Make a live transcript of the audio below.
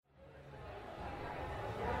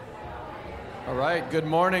All right, good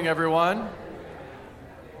morning, everyone.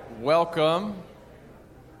 Welcome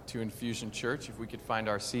to Infusion Church. If we could find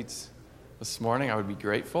our seats this morning, I would be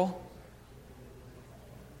grateful.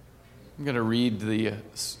 I'm going to read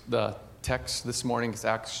the text this morning. It's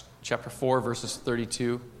Acts chapter 4, verses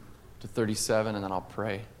 32 to 37, and then I'll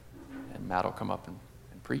pray, and Matt will come up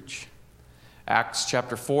and preach. Acts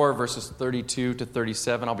chapter 4, verses 32 to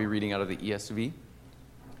 37. I'll be reading out of the ESV.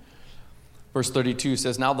 Verse 32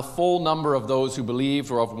 says, "Now the full number of those who believed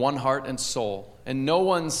were of one heart and soul, and no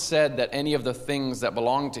one said that any of the things that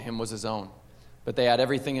belonged to him was his own, but they had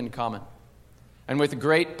everything in common. And with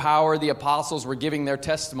great power the apostles were giving their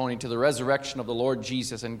testimony to the resurrection of the Lord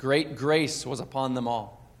Jesus, and great grace was upon them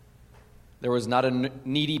all. There was not a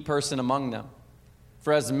needy person among them.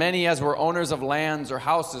 For as many as were owners of lands or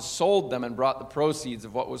houses sold them and brought the proceeds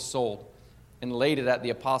of what was sold, and laid it at the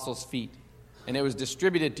apostles' feet. And it was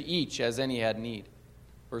distributed to each as any had need."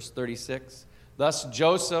 Verse 36, "Thus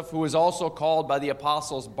Joseph, who was also called by the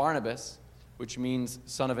apostles Barnabas," which means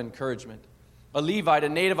son of encouragement, "a Levite, a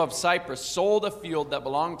native of Cyprus, sold a field that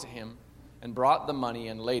belonged to him and brought the money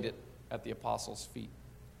and laid it at the apostles' feet."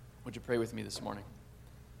 Would you pray with me this morning?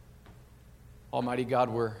 Almighty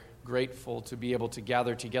God, we're grateful to be able to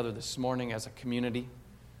gather together this morning as a community.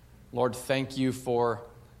 Lord, thank you for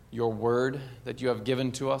your word that you have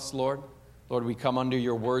given to us, Lord. Lord, we come under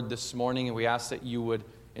your word this morning, and we ask that you would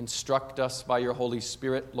instruct us by your Holy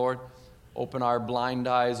Spirit, Lord. Open our blind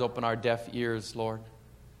eyes, open our deaf ears, Lord.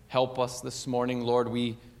 Help us this morning, Lord.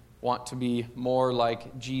 We want to be more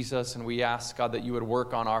like Jesus, and we ask, God, that you would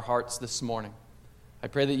work on our hearts this morning. I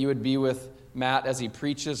pray that you would be with Matt as he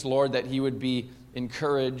preaches, Lord, that he would be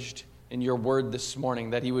encouraged in your word this morning,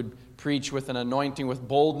 that he would preach with an anointing, with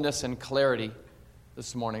boldness and clarity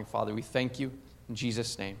this morning, Father. We thank you. In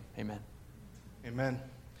Jesus' name, amen. Amen.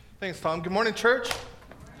 Thanks, Tom. Good morning, church.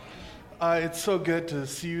 It's so good to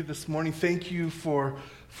see you this morning. Thank you for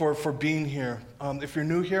being here. If you're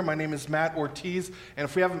new here, my name is Matt Ortiz, and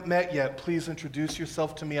if we haven't met yet, please introduce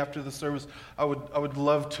yourself to me after the service. I would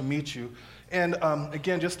love to meet you. And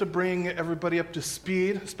again, just to bring everybody up to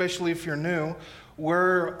speed, especially if you're new,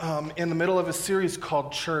 we're in the middle of a series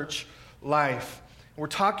called Church Life. We're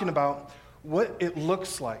talking about what it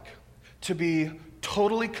looks like to be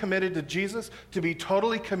totally committed to Jesus, to be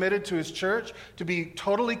totally committed to his church, to be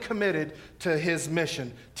totally committed to his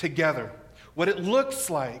mission together. What it looks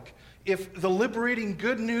like if the liberating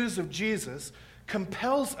good news of Jesus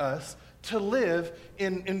compels us to live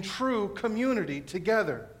in true community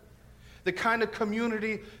together. The kind of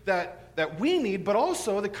community that we need, but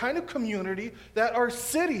also the kind of community that our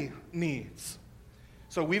city needs.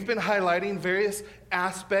 So we've been highlighting various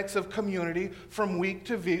aspects of community from week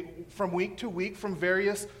to week, from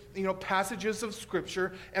various passages of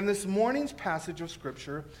Scripture. And this morning's passage of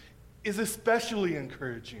Scripture is especially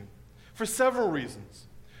encouraging for several reasons.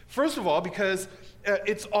 First of all, because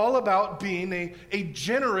it's all about being a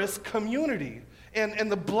generous community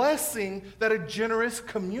and the blessing that a generous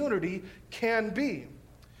community can be.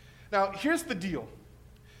 Now, here's the deal.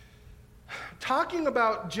 Talking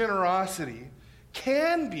about generosity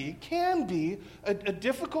can be a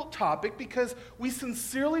difficult topic because we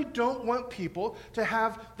sincerely don't want people to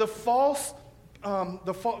have come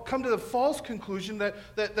to the false conclusion that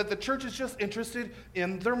the church is just interested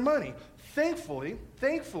in their money. Thankfully,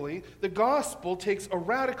 the gospel takes a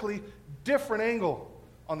radically different angle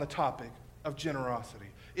on the topic of generosity.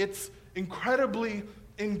 It's incredibly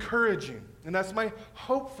encouraging, and that's my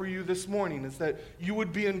hope for you this morning, is that you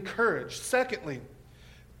would be encouraged. Secondly,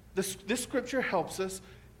 this scripture helps us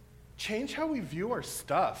change how we view our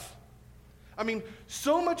stuff. I mean,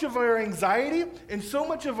 so much of our anxiety and so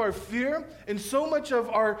much of our fear and so much of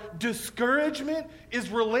our discouragement is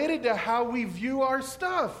related to how we view our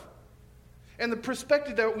stuff. And the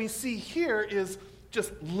perspective that we see here is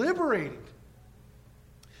just liberating.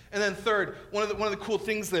 And then third, one of the cool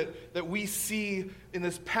things that we see in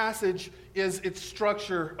this passage is its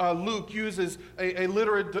structure. Luke uses a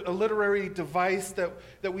literary device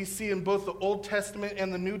that we see in both the Old Testament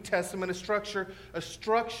and the New Testament, a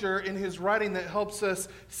structure in his writing that helps us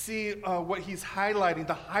see what he's highlighting,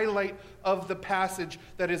 the highlight of the passage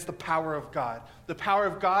that is the power of God. The power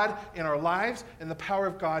of God in our lives and the power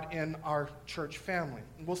of God in our church family.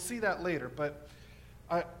 And we'll see that later, but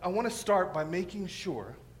I want to start by making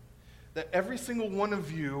sure that every single one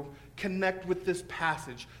of you connect with this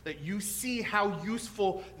passage, that you see how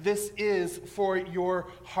useful this is for your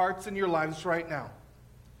hearts and your lives right now.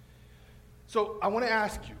 So I want to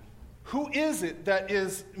ask you, who is it that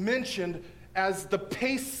is mentioned as the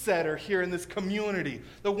pace setter here in this community,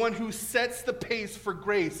 the one who sets the pace for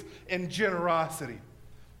grace and generosity?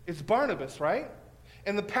 It's Barnabas, right?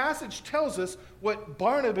 And the passage tells us what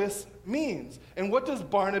Barnabas means. And what does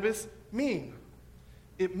Barnabas mean?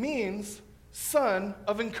 It means son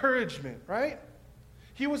of encouragement, right?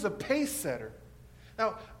 He was a pace setter.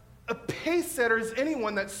 Now, a pace setter is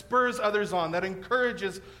anyone that spurs others on, that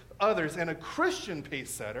encourages others. And a Christian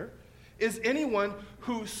pace setter is anyone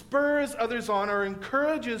who spurs others on or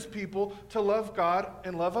encourages people to love God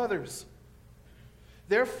and love others.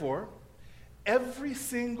 Therefore, every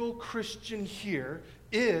single Christian here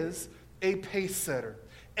is a pace setter.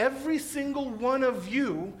 Every single one of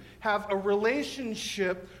you have a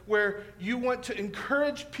relationship where you want to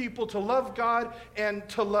encourage people to love God and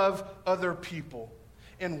to love other people.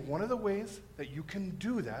 And one of the ways that you can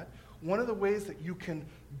do that, one of the ways that you can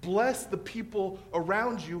bless the people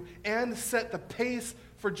around you and set the pace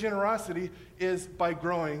for generosity is by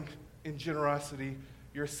growing in generosity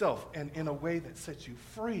yourself, and in a way that sets you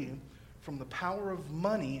free from the power of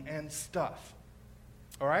money and stuff.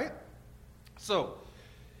 All right? So,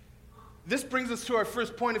 this brings us to our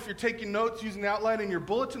first point. If you're taking notes using the outline in your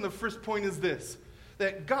bulletin, the first point is this: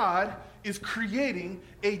 that God is creating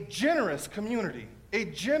a generous community. A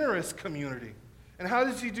generous community. And how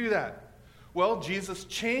does he do that? Well, Jesus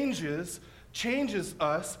changes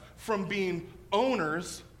us from being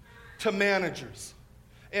owners to managers.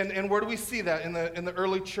 And where do we see that in the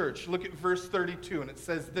early church? Look at verse 32, and it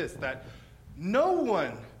says this, that no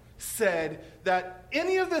one said that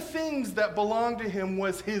any of the things that belonged to him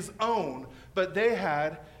was his own, but they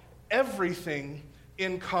had everything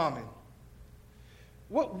in common.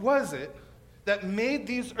 What was it that made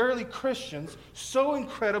these early Christians so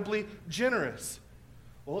incredibly generous?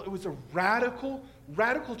 Well, it was a radical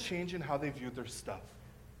change in how they viewed their stuff.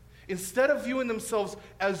 Instead of viewing themselves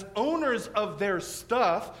as owners of their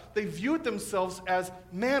stuff, they viewed themselves as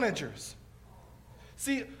managers.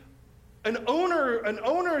 See, an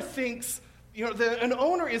owner thinks, an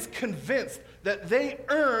owner is convinced that they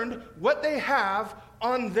earned what they have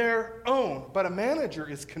on their own. But a manager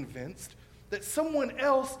is convinced that someone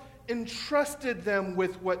else entrusted them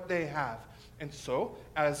with what they have. And so,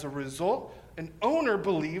 as a result, an owner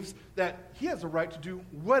believes that he has a right to do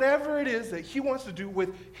whatever it is that he wants to do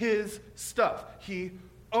with his stuff. He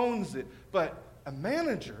owns it. But a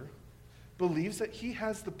manager believes that he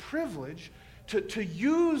has the privilege to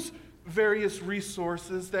use various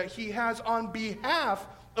resources that he has on behalf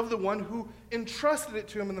of the one who entrusted it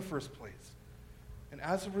to him in the first place. And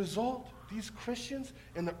as a result, these Christians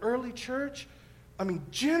in the early church,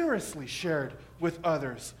 generously shared with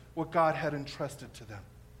others what God had entrusted to them.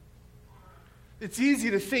 It's easy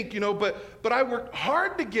to think, but I worked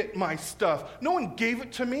hard to get my stuff. No one gave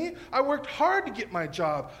it to me. I worked hard to get my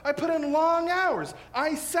job. I put in long hours.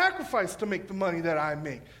 I sacrificed to make the money that I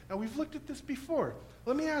make. Now, we've looked at this before.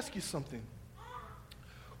 Let me ask you something.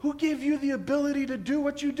 Who gave you the ability to do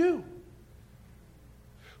what you do?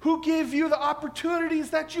 Who gave you the opportunities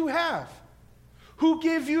that you have? Who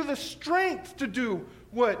gave you the strength to do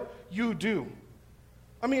what you do?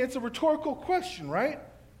 It's a rhetorical question, right?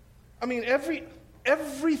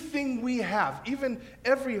 Everything we have, even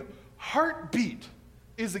every heartbeat,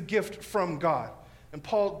 is a gift from God. And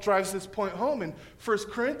Paul drives this point home in 1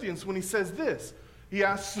 Corinthians when he says this. He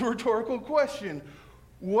asks the rhetorical question,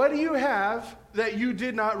 what do you have that you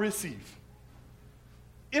did not receive?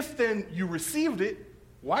 If then you received it,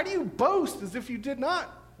 why do you boast as if you did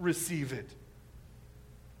not receive it?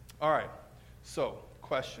 All right, so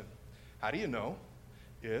question. How do you know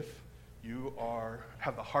if you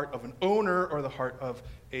have the heart of an owner or the heart of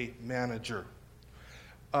a manager?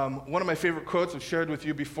 One of my favorite quotes I've shared with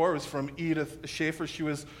you before was from Edith Schaefer. She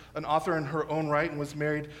was an author in her own right and was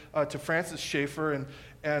married to Francis Schaeffer.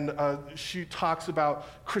 And she talks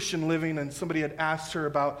about Christian living, and somebody had asked her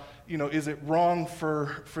about, is it wrong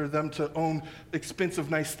for them to own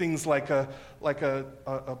expensive, nice things like a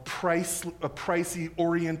pricey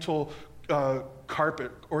Oriental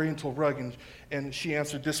carpet, Oriental rug? And she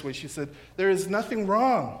answered this way. She said, there is nothing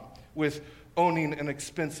wrong with owning an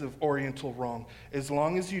expensive Oriental rug, as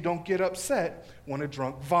long as you don't get upset when a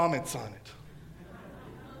drunk vomits on it.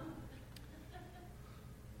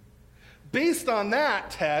 Based on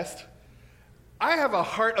that test, I have a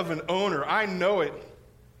heart of an owner. I know it.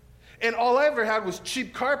 And all I ever had was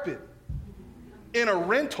cheap carpet in a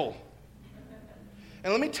rental.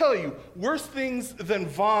 And let me tell you, worse things than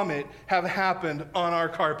vomit have happened on our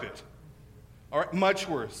carpet. All right, much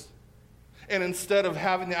worse. And instead of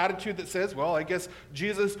having the attitude that says, well, I guess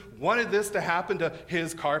Jesus wanted this to happen to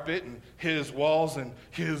his carpet and his walls and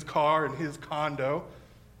his car and his condo,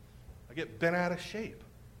 I get bent out of shape.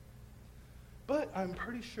 But I'm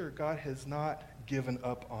pretty sure God has not given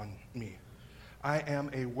up on me. I am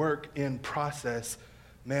a work in process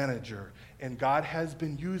manager. And God has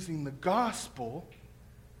been using the gospel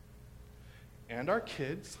and our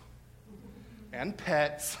kids and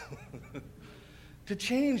pets to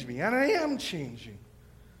change me. And I am changing.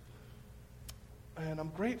 And I'm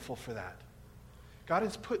grateful for that. God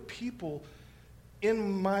has put people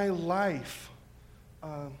in my life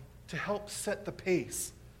to help set the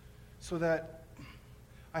pace so that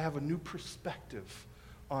I have a new perspective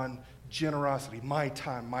on generosity, my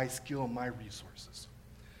time, my skill, my resources.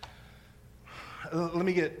 Let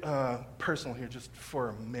me get personal here just for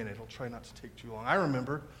a minute. I'll try not to take too long. I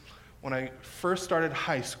remember when I first started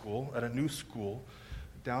high school at a new school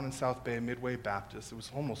down in South Bay, Midway Baptist. It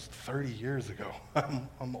was almost 30 years ago.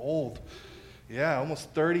 I'm old. Yeah,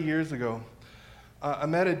 almost 30 years ago. I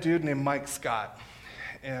met a dude named Mike Scott,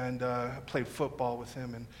 and I played football with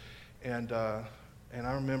him. And I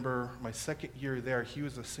remember my second year there, he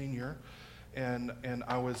was a senior, and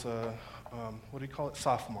I was a, what do you call it?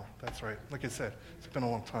 Sophomore. That's right. Like I said, it's been a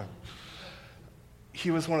long time.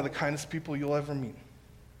 He was one of the kindest people you'll ever meet.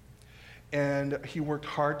 And he worked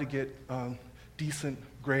hard to get decent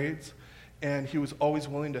grades, and he was always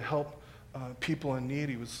willing to help people in need.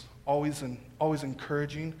 He was always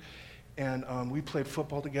encouraging, and we played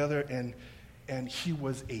football together, and he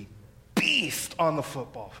was a beast on the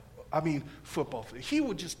football. I mean, football. He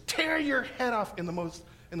would just tear your head off in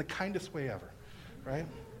the kindest way ever, right?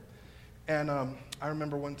 And I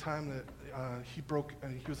remember one time that he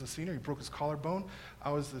was a senior, he broke his collarbone.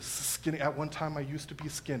 I was this skinny, at one time I used to be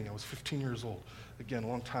skinny. I was 15 years old, again, a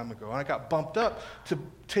long time ago. And I got bumped up to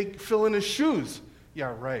fill in his shoes.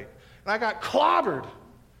 Yeah, right. And I got clobbered.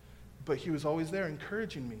 But he was always there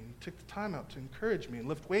encouraging me. He took the time out to encourage me and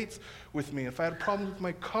lift weights with me. If I had a problem with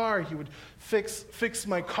my car, he would fix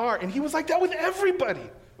my car. And he was like that with everybody,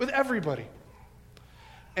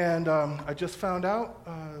 And I just found out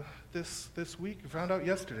this week, I found out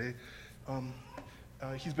yesterday,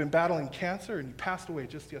 he's been battling cancer, and he passed away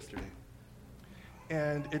just yesterday.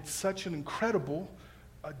 And it's such an incredible,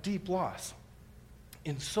 deep loss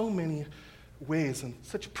in so many ways, in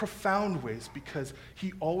such profound ways, because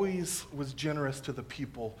he always was generous to the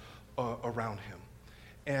people around him.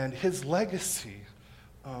 And his legacy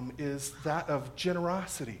is that of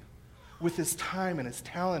generosity with his time and his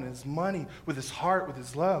talent and his money, with his heart, with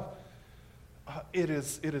his love. It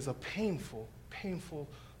is a painful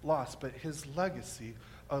loss, but his legacy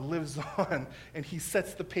lives on, and he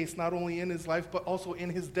sets the pace not only in his life, but also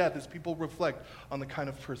in his death as people reflect on the kind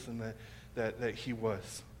of person that he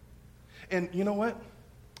was. And you know what?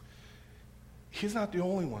 He's not the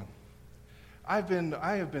only one. I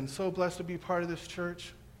have been so blessed to be part of this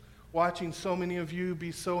church, watching so many of you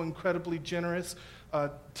be so incredibly generous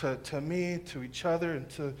to me, to each other,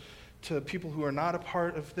 and to people who are not a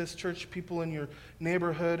part of this church, people in your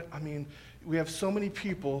neighborhood. I mean, we have so many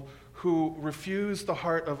people who refuse the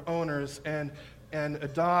heart of owners and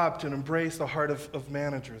adopt and embrace the heart of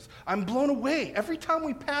managers. I'm blown away every time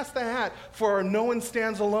we pass the hat for our No One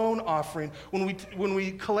Stands Alone offering, when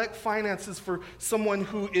we collect finances for someone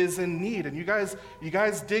who is in need. And you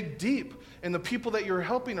guys dig deep, and the people that you're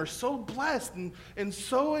helping are so blessed and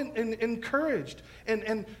so encouraged.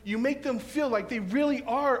 And you make them feel like they really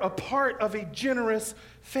are a part of a generous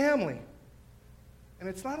family. And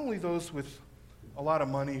it's not only those with a lot of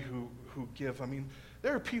money who give. I mean,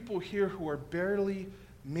 there are people here who are barely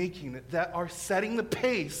making it, that are setting the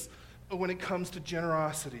pace when it comes to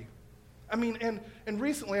generosity. I mean, and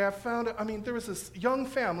recently I found, there was this young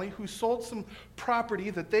family who sold some property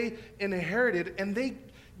that they inherited, and they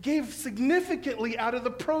gave significantly out of the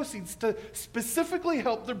proceeds to specifically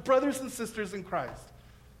help their brothers and sisters in Christ.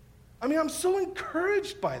 I mean, I'm so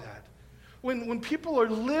encouraged by that. When people are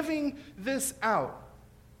living this out.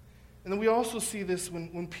 And then we also see this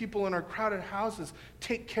when people in our crowded houses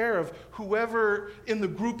take care of whoever in the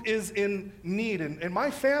group is in need. And my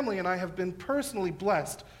family and I have been personally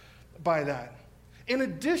blessed by that. In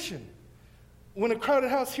addition, when a crowded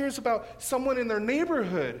house hears about someone in their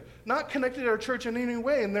neighborhood not connected to our church in any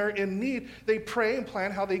way and they're in need, they pray and plan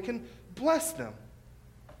how they can bless them.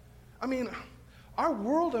 I mean, our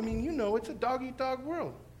world, it's a dog-eat-dog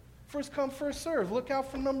world. First come, first serve. Look out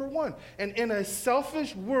for number one. And in a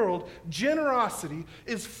selfish world, generosity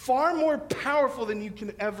is far more powerful than you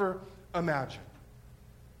can ever imagine.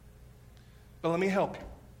 But let me help you.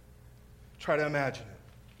 Try to imagine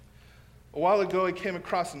it. A while ago, I came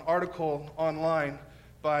across an article online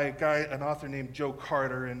by an author named Joe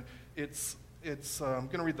Carter, and I'm going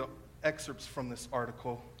to read the excerpts from this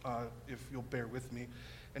article, if you'll bear with me.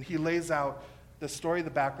 And he lays out the story, the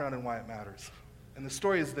background, and why it matters. And the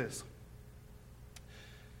story is this.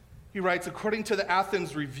 He writes, according to the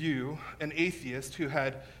Athens Review, an atheist who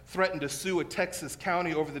had threatened to sue a Texas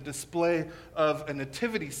county over the display of a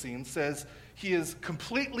nativity scene says he is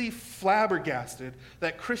completely flabbergasted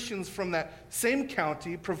that Christians from that same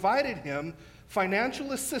county provided him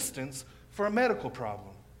financial assistance for a medical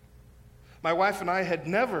problem. My wife and I had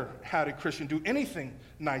never had a Christian do anything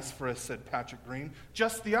nice for us, said Patrick Green,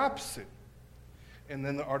 just the opposite. And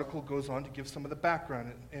then the article goes on to give some of the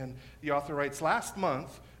background. And the author writes, last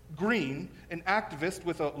month, Green, an activist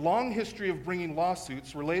with a long history of bringing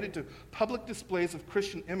lawsuits related to public displays of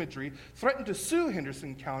Christian imagery, threatened to sue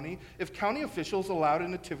Henderson County if county officials allowed a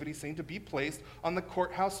nativity scene to be placed on the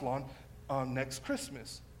courthouse lawn next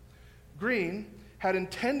Christmas. Green had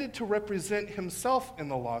intended to represent himself in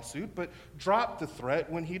the lawsuit, but dropped the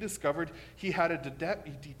threat when he discovered he had a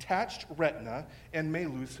detached retina and may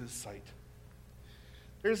lose his sight.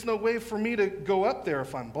 There's no way for me to go up there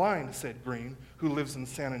if I'm blind, said Green, who lives in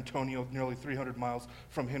San Antonio, nearly 300 miles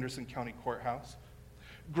from Henderson County Courthouse.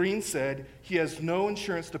 Green said he has no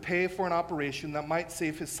insurance to pay for an operation that might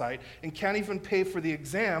save his sight and can't even pay for the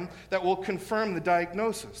exam that will confirm the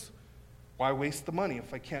diagnosis. Why waste the money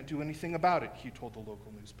if I can't do anything about it, he told the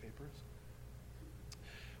local newspapers.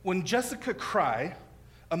 When Jessica Cry,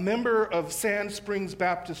 a member of Sand Springs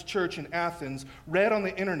Baptist Church in Athens, read on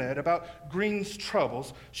the internet about Green's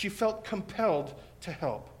troubles, she felt compelled to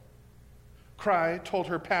help. Cry told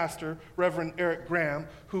her pastor, Reverend Eric Graham,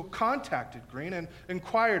 who contacted Green and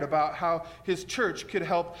inquired about how his church could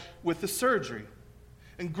help with the surgery.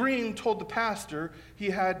 And Green told the pastor he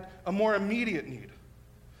had a more immediate need.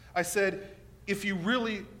 I said, if you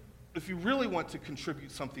really want to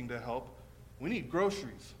contribute something to help, we need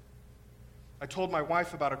groceries. I told my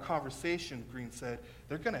wife about a conversation, Green said.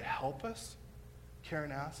 They're going to help us?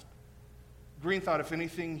 Karen asked. Green thought if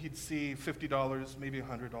anything, he'd see $50, maybe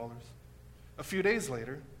 $100. A few days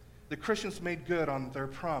later, the Christians made good on their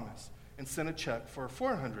promise and sent a check for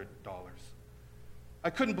 $400. I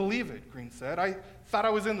couldn't believe it, Green said. I thought I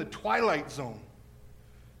was in the twilight zone.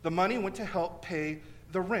 The money went to help pay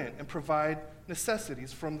the rent and provide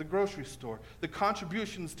necessities from the grocery store. The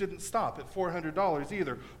contributions didn't stop at $400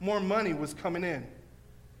 either. More money was coming in.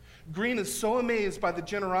 Green is so amazed by the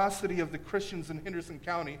generosity of the Christians in Henderson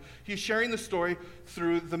County, he's sharing the story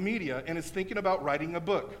through the media and is thinking about writing a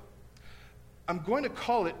book. I'm going to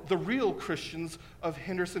call it The Real Christians of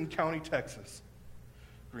Henderson County, Texas,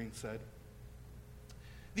 Green said.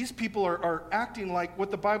 These people are acting like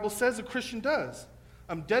what the Bible says a Christian does.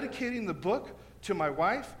 I'm dedicating the book to my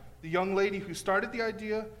wife, the young lady who started the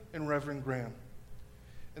idea, and Reverend Graham.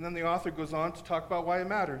 And then the author goes on to talk about why it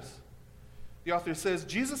matters. The author says,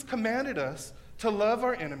 Jesus commanded us to love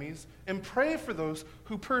our enemies and pray for those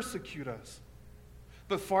who persecute us.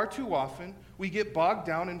 But far too often, we get bogged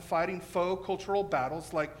down in fighting faux cultural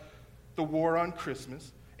battles like the war on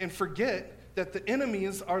Christmas and forget that the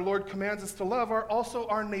enemies our Lord commands us to love are also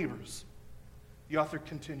our neighbors. The author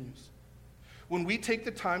continues. When we take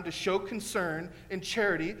the time to show concern and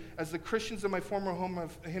charity, as the Christians in my former home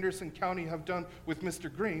of Henderson County have done with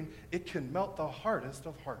Mr. Green, it can melt the hardest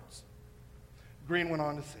of hearts. Green went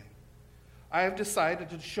on to say, I have decided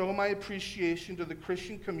to show my appreciation to the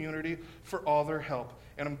Christian community for all their help,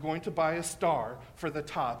 and I'm going to buy a star for the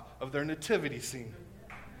top of their nativity scene.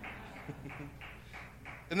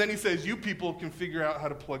 And then he says, you people can figure out how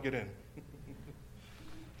to plug it in.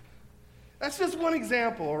 That's just one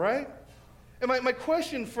example, all right? And my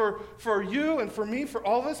question for you and for me, for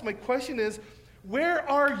all of us, my question is, where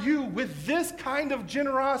are you with this kind of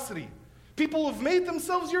generosity? People have made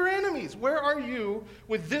themselves your enemies. Where are you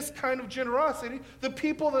with this kind of generosity? The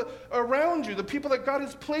people that around you, the people that God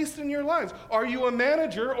has placed in your lives. Are you a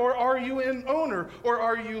manager or are you an owner? Or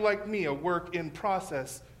are you like me, a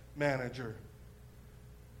work-in-process manager?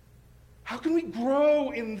 How can we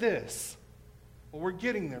grow in this? Well, we're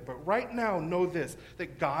getting there, but right now, know this,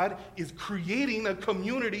 that God is creating a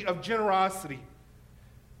community of generosity.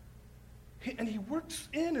 And he works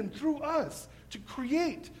in and through us to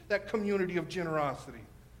create that community of generosity.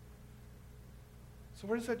 So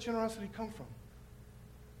where does that generosity come from?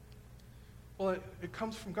 Well, it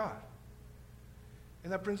comes from God.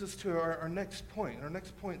 And that brings us to our next point. And our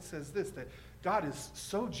next point says this, that God is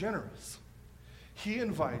so generous, he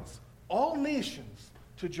invites all nations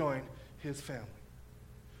to join his family.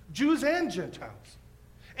 Jews and Gentiles.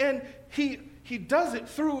 And he does it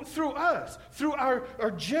through us, through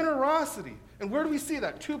our generosity. And where do we see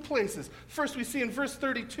that? Two places. First, we see in verse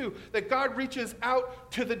 32 that God reaches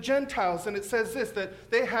out to the Gentiles, and it says this,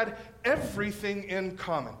 that they had everything in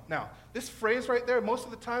common. Now, this phrase right there, most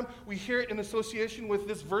of the time we hear it in association with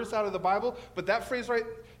this verse out of the Bible, but that phrase right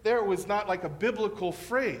there was not like a biblical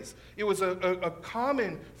phrase. It was a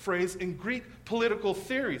common phrase in Greek political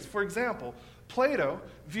theories. For example, Plato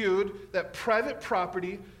viewed that private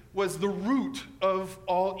property was the root of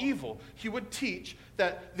all evil. He would teach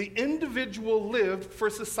that the individual lived for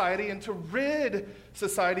society, and to rid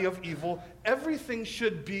society of evil, everything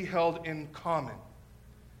should be held in common.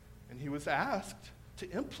 And he was asked to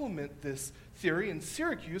implement this theory in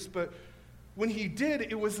Syracuse, but when he did,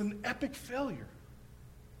 it was an epic failure.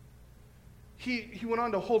 He went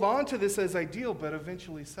on to hold on to this as ideal, but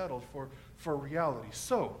eventually settled for reality.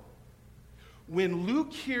 So, when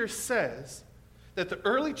Luke here says that the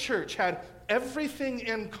early church had everything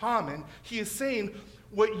in common, he is saying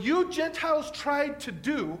what you Gentiles tried to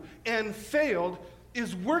do and failed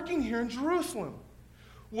is working here in Jerusalem.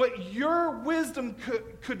 What your wisdom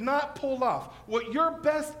could not pull off, what your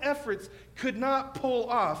best efforts could not pull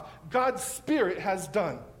off, God's Spirit has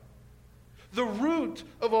done. The root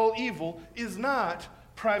of all evil is not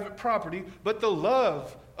private property, but the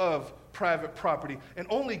love of private property. And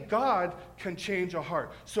only God can change a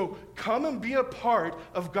heart. So come and be a part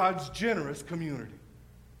of God's generous community.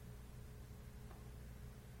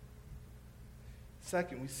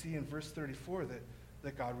 Second, we see in verse 34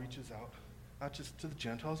 that God reaches out, not just to the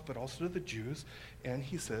Gentiles, but also to the Jews. And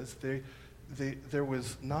he says there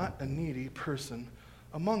was not a needy person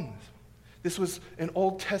among them. This was an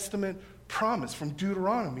Old Testament promise from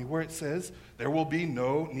Deuteronomy where it says, there will be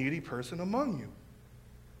no needy person among you.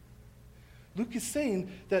 Luke is saying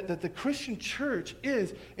that the Christian church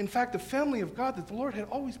is, in fact, the family of God that the Lord had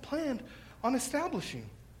always planned on establishing.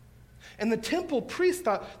 And the temple priests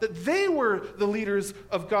thought that they were the leaders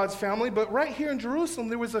of God's family, but right here in Jerusalem,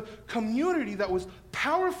 there was a community that was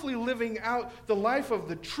powerfully living out the life of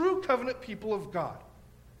the true covenant people of God.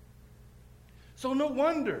 So no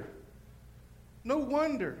wonder,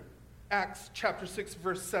 Acts chapter 6,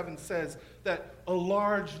 verse 7 says that a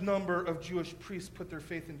large number of Jewish priests put their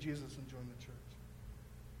faith in Jesus and joined the church.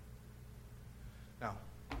 Now,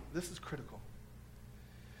 this is critical.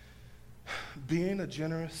 Being a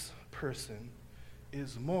generous person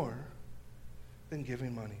is more than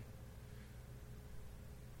giving money.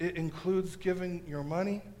 It includes giving your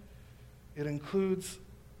money. It includes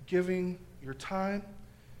giving your time,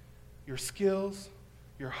 your skills,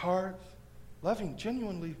 your heart,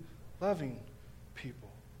 genuinely loving people.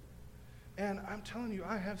 And I'm telling you,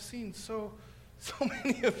 I have seen so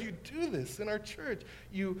many of you do this in our church.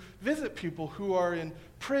 You visit people who are in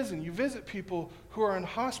prison. You visit people who are in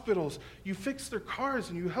hospitals. You fix their cars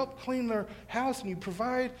and you help clean their house and you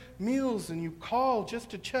provide meals and you call just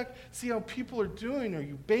to check, see how people are doing, or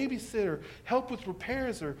you babysit or help with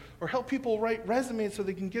repairs or help people write resumes so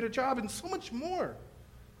they can get a job and so much more.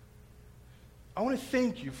 I want to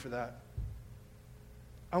thank you for that.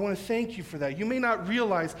 I want to thank you for that. You may not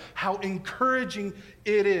realize how encouraging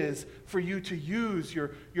it is for you to use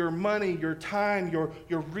your money, your time,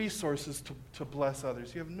 your resources to bless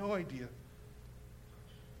others. You have no idea.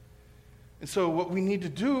 And so what we need to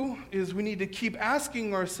do is we need to keep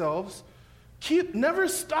asking ourselves, never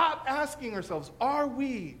stop asking ourselves, are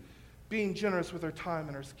we being generous with our time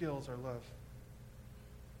and our skills, our love?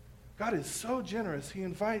 God is so generous. He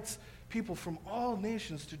invites people from all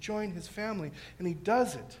nations to join his family, and he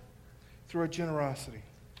does it through our generosity.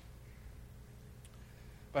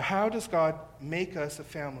 But how does God make us a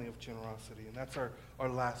family of generosity? And that's our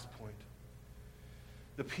last point.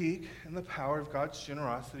 The peak and the power of God's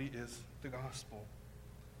generosity is the gospel.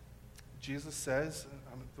 Jesus says,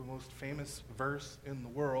 the most famous verse in the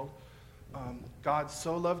world, God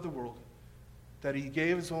so loved the world that he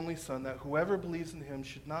gave his only Son, that whoever believes in him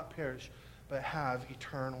should not perish, but have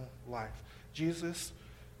eternal life. Jesus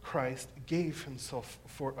Christ gave himself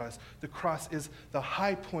for us. The cross is the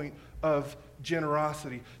high point of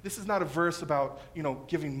generosity. This is not a verse about,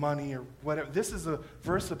 giving money or whatever. This is a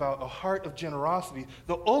verse about a heart of generosity,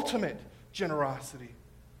 the ultimate generosity.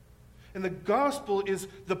 And the gospel is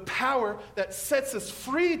the power that sets us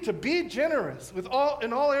free to be generous in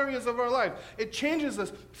all areas of our life. It changes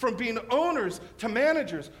us from being owners to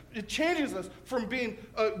managers. It changes us from being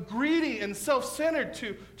greedy and self-centered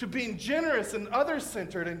to being generous and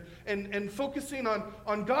other-centered and focusing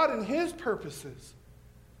on God and his purposes.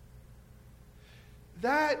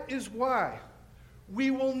 That is why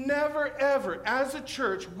we will never, ever, as a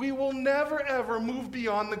church, we will never, ever move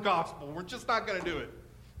beyond the gospel. We're just not going to do it.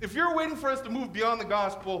 If you're waiting for us to move beyond the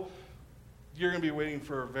gospel, you're going to be waiting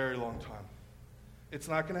for a very long time. It's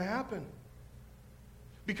not going to happen.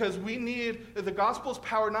 Because we need the gospel's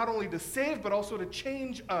power not only to save, but also to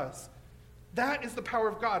change us That is the power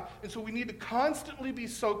of God. And so we need to constantly be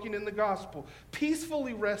soaking in the gospel,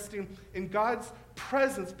 peacefully resting in God's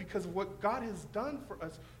presence because of what God has done for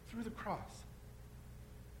us through the cross.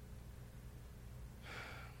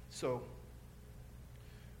 So,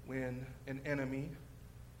 when an enemy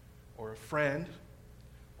or a friend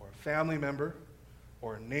or a family member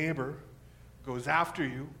or a neighbor goes after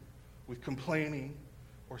you with complaining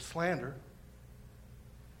or slander,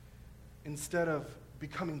 instead of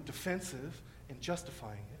becoming defensive and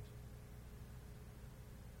justifying it,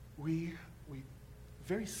 we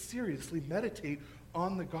very seriously meditate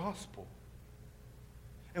on the gospel.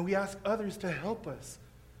 And we ask others to help us,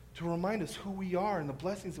 to remind us who we are and the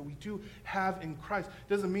blessings that we do have in Christ.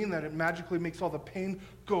 Doesn't mean that it magically makes all the pain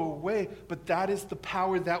go away, but that is the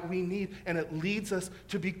power that we need, and it leads us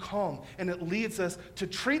to be calm, and it leads us to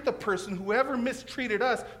treat the person, whoever mistreated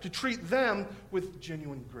us, to treat them with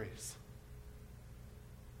genuine grace.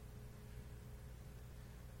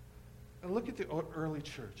 And look at the early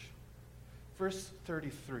church. Verse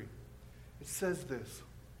 33. It says this.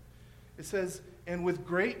 It says, "And with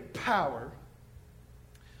great power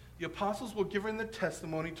the apostles were given the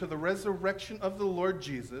testimony to the resurrection of the Lord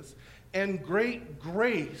Jesus, and great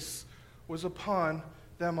grace was upon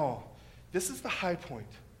them all." This is the high point.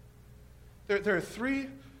 There are three,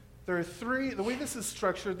 the way this is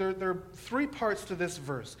structured, there are three parts to this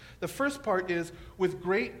verse. The first part is, with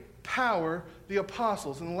great power, the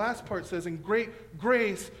apostles. And the last part says, and great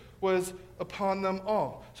grace was upon them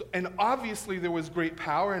all. So, and obviously there was great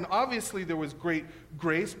power, and obviously there was great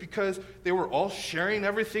grace, because they were all sharing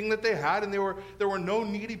everything that they had, and there were no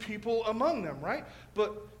needy people among them, right?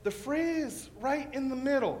 But the phrase right in the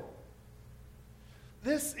middle,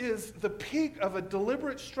 this is the peak of a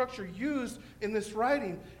deliberate structure used in this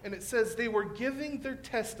writing, and it says they were giving their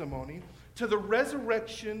testimony to the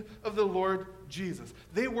resurrection of the Lord Jesus.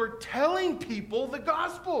 They were telling people the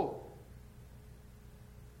gospel.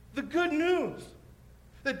 The good news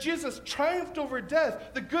that Jesus triumphed over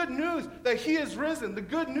death. The good news that he is risen. The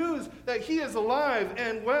good news that he is alive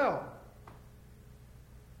and well.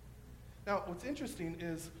 Now, what's interesting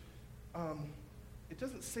is it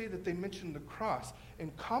doesn't say that they mentioned the cross.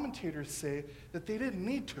 And commentators say that they didn't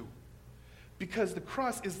need to, because the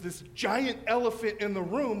cross is this giant elephant in the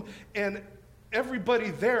room, and everybody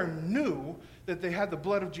there knew that they had the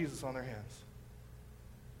blood of Jesus on their hands.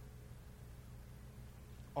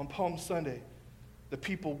 On Palm Sunday, the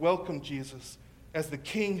people welcomed Jesus as the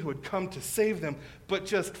king who had come to save them. But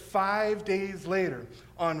just 5 days later,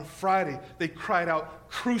 on Friday, they cried out,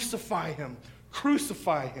 "Crucify him,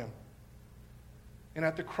 crucify him." And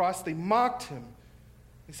at the cross, they mocked him.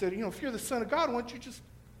 They said, if you're the Son of God, why don't you just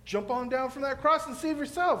jump on down from that cross and save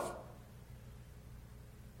yourself?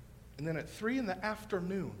 And then at 3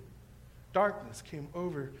 p.m, darkness came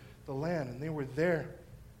over the land, and they were there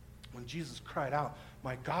when Jesus cried out,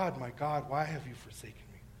 my God, why have you forsaken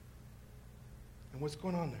me?" And what's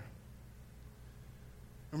going on there?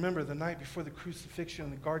 Remember, the night before the crucifixion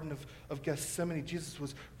in the Garden of Gethsemane, Jesus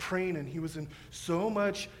was praying, and he was in so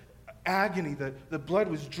much agony that the blood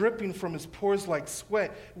was dripping from his pores like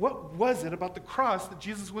sweat. What was it about the cross that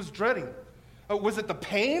Jesus was dreading? Was it the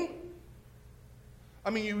pain? I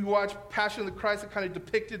mean, you watch Passion of the Christ, it kind of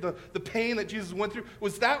depicted the pain that Jesus went through.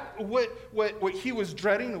 Was that what he was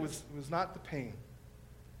dreading? It was not the pain.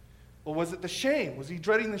 Well, was it the shame? Was he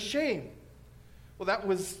dreading the shame? Well, that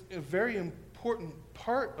was a very important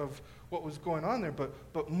part of what was going on there.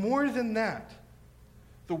 But more than that,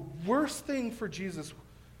 the worst thing for Jesus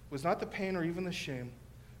was not the pain or even the shame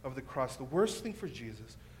of the cross. The worst thing for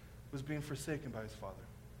Jesus was being forsaken by his Father,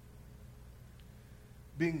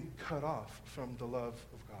 being cut off from the love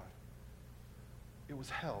of God. It was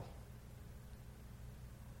hell.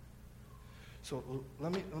 So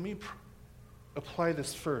let me apply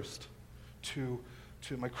this first to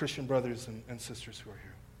my Christian brothers and sisters who are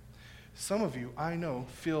here. Some of you, I know,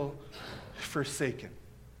 feel forsaken.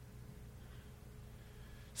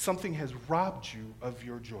 Something has robbed you of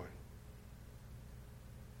your joy.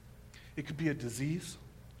 It could be a disease,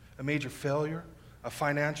 a major failure, a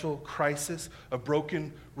financial crisis, a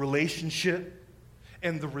broken relationship.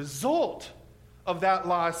 And the result of that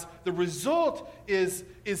loss, the result is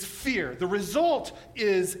fear. The result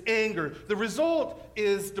is anger. The result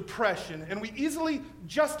is depression. And we easily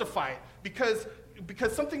justify it because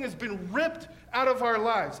something has been ripped out of our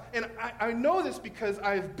lives. And I know this because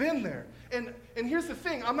I've been there. And here's the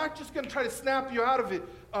thing. I'm not just going to try to snap you out of it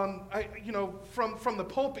from the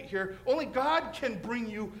pulpit here. Only God can bring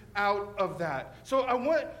you out of that. So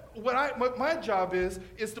what my job is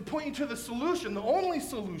to point you to the solution, the only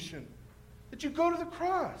solution, that you go to the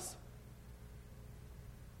cross.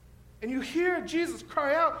 And you hear Jesus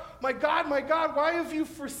cry out, my God, why have you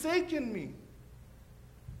forsaken me?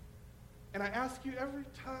 And I ask you every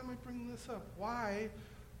time I bring this up, why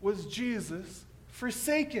was Jesus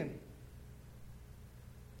forsaken?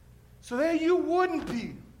 So that you wouldn't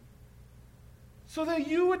be. So that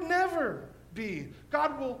you would never be.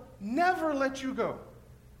 God will never let you go.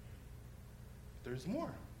 There's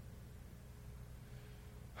more.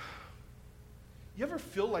 You ever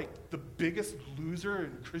feel like the biggest loser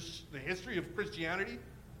in the history of Christianity?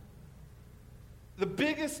 The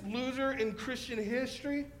biggest loser in Christian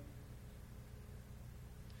history?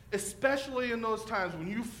 Especially in those times when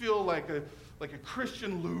you feel like a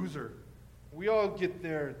Christian loser. We all get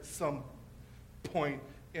there at some point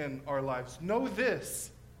in our lives. Know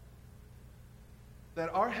this,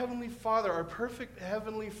 that our Heavenly Father, our perfect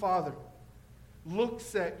Heavenly Father,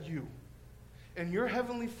 looks at you. And your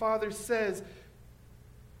Heavenly Father says,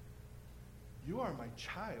 you are my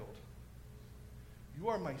child. You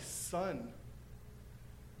are my son.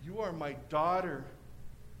 You are my daughter,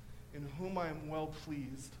 in whom I am well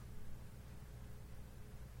pleased.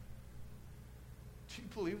 Do you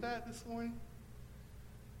believe that this morning?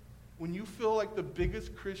 When you feel like the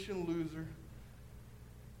biggest Christian loser,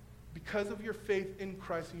 because of your faith in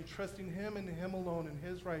Christ and you trust in Him and Him alone and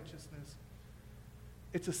His righteousness,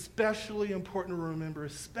 it's especially important to remember,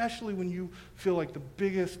 especially when you feel like the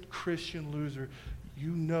biggest Christian loser, you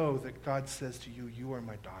know that God says to you, you are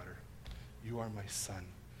my daughter, you are my son,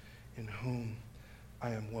 in whom I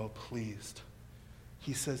am well pleased.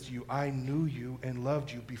 He says to you, I knew you and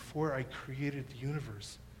loved you before I created the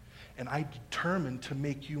universe, and I determined to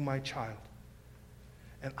make you my child.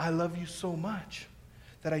 And I love you so much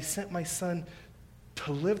that I sent my son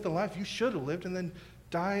to live the life you should have lived and then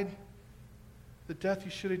died the death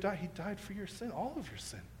you should have died. He died for your sin, all of your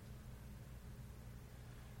sin.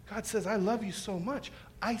 God says, I love you so much.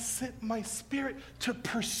 I sent my Spirit to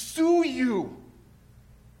pursue you,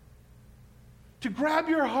 to grab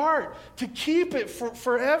your heart, to keep it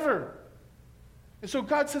forever. And so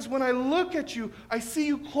God says, when I look at you, I see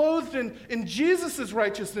you clothed in Jesus'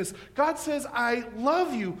 righteousness. God says, I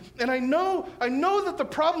love you. And I know that the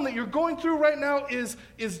problem that you're going through right now is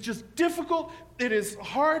just difficult. It is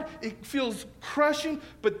hard. It feels crushing.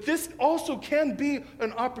 But this also can be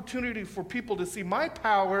an opportunity for people to see my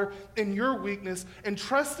power in your weakness and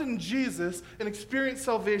trust in Jesus and experience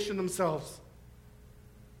salvation themselves.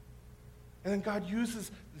 And then God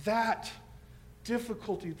uses that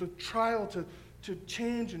difficulty, the trial, to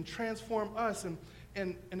change and transform us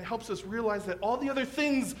and helps us realize that all the other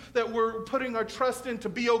things that we're putting our trust in to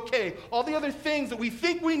be okay, all the other things that we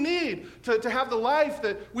think we need to have the life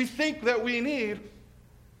that we think that we need,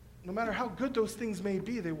 no matter how good those things may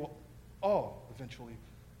be, they will all eventually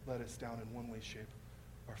let us down in one way, shape,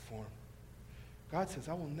 or form. God says,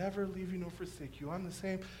 I will never leave you nor forsake you. I'm the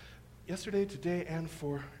same yesterday, today, and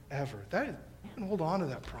forever. You can hold on to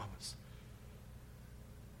that promise.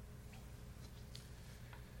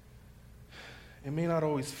 It may not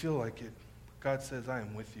always feel like it. God says, I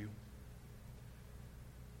am with you.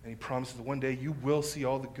 And He promises that one day you will see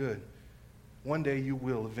all the good. One day you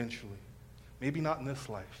will eventually. Maybe not in this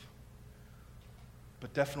life,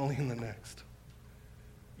 but definitely in the next.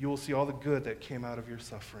 You will see all the good that came out of your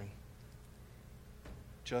suffering,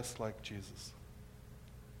 just like Jesus.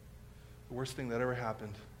 The worst thing that ever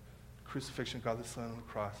happened, the crucifixion of God the Son on the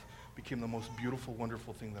cross, became the most beautiful,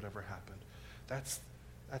 wonderful thing that ever happened. That's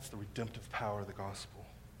the redemptive power of the gospel.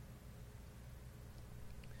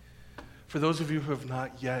 For those of you who have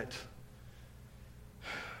not yet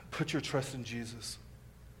put your trust in Jesus,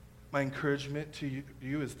 my encouragement to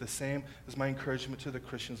you is the same as my encouragement to the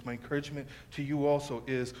Christians. My encouragement to you also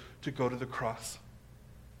is to go to the cross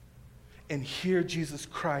and hear Jesus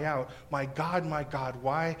cry out, my God,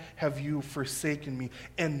 why have you forsaken me?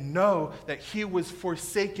 And know that He was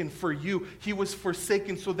forsaken for you. He was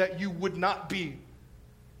forsaken so that you would not be.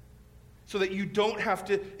 So that you don't have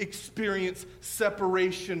to experience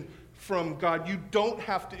separation from God. You don't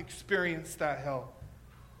have to experience that hell.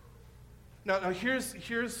 Now here's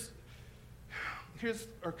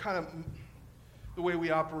our kind of the way we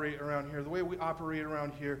operate around here. The way we operate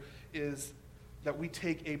around here is that we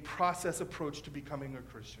take a process approach to becoming a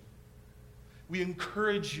Christian. We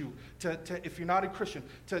encourage you to if you're not a Christian,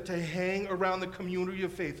 to hang around the community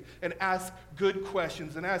of faith and ask good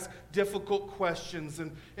questions and ask difficult questions.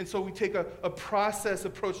 And so we take a process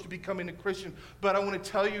approach to becoming a Christian. But I want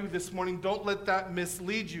to tell you this morning, don't let that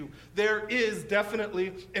mislead you. There is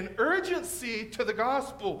definitely an urgency to the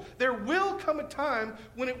gospel. There will come a time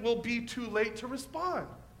when it will be too late to respond.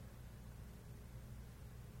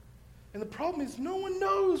 And the problem is no one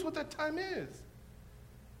knows what that time is.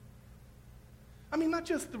 I mean, not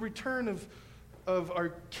just the return of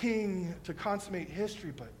our King to consummate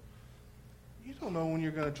history, but you don't know when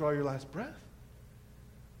you're going to draw your last breath.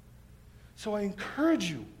 So I encourage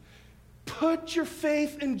you, put your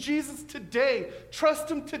faith in Jesus today. Trust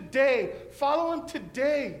him today. Follow him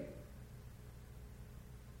today.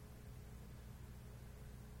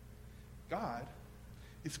 God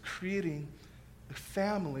is creating a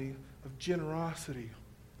family of generosity.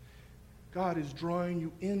 God is drawing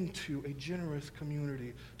you into a generous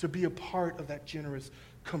community, to be a part of that generous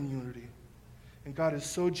community. And God is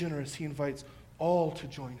so generous, he invites all to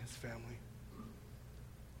join his family.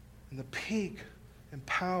 And the peak and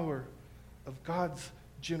power of God's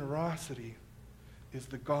generosity is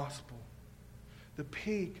the gospel. The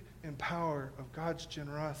peak and power of God's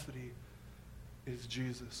generosity is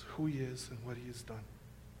Jesus, who he is and what he has done.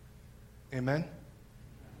 Amen?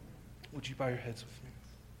 Would you bow your heads with me?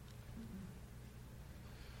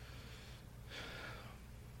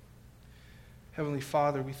 Heavenly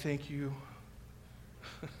Father, we thank you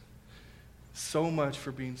so much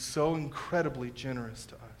for being so incredibly generous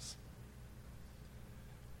to us.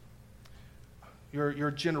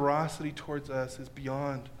 Your generosity towards us is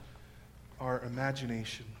beyond our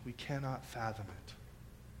imagination. We cannot fathom it.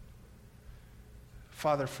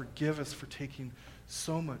 Father, forgive us for taking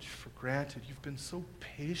so much for granted. You've been so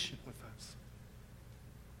patient with us.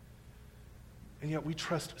 And yet we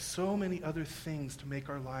trust so many other things to make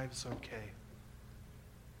our lives okay.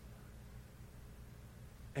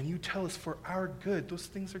 And you tell us for our good, those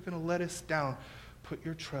things are going to let us down. Put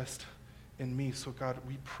your trust in me. So God,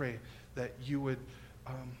 we pray that you would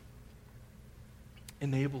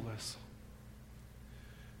enable us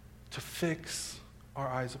to fix our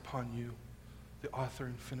eyes upon you, the author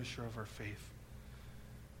and finisher of our faith.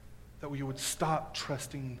 That we would stop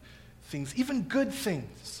trusting things, even good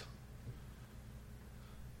things,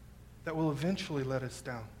 that will eventually let us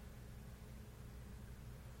down.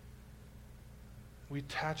 We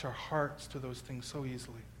attach our hearts to those things so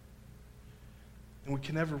easily. And we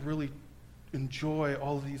can never really enjoy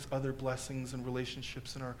all of these other blessings and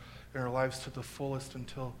relationships in our lives to the fullest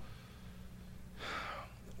until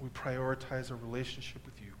we prioritize our relationship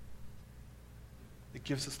with you. It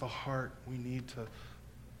gives us the heart we need to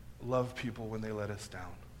love people when they let us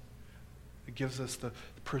down. It gives us the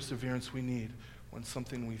perseverance we need when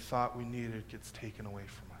something we thought we needed gets taken away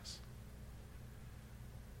from us.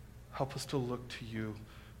 Help us to look to you,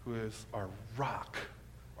 who is our rock,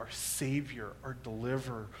 our Savior, our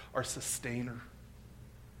deliverer, our sustainer.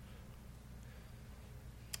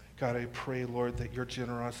 God, I pray, Lord, that your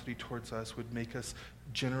generosity towards us would make us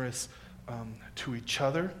generous to each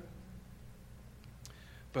other,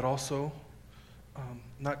 but also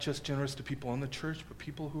not just generous to people in the church, but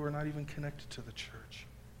people who are not even connected to the church.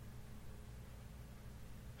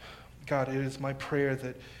 God, it is my prayer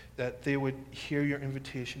that they would hear your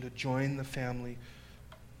invitation to join the family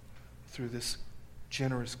through this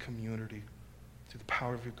generous community, through the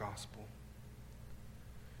power of your gospel.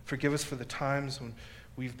 Forgive us for the times when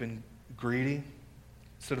we've been greedy.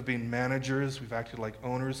 Instead of being managers, we've acted like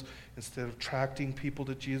owners. Instead of attracting people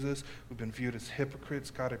to Jesus, we've been viewed as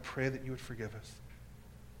hypocrites. God, I pray that you would forgive us.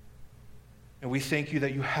 And we thank you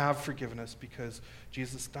that you have forgiven us because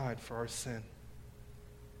Jesus died for our sin.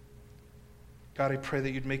 God, I pray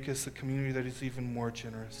that you'd make us a community that is even more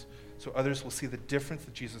generous, so others will see the difference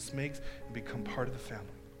that Jesus makes and become part of the family.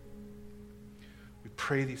 We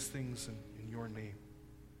pray these things in your name.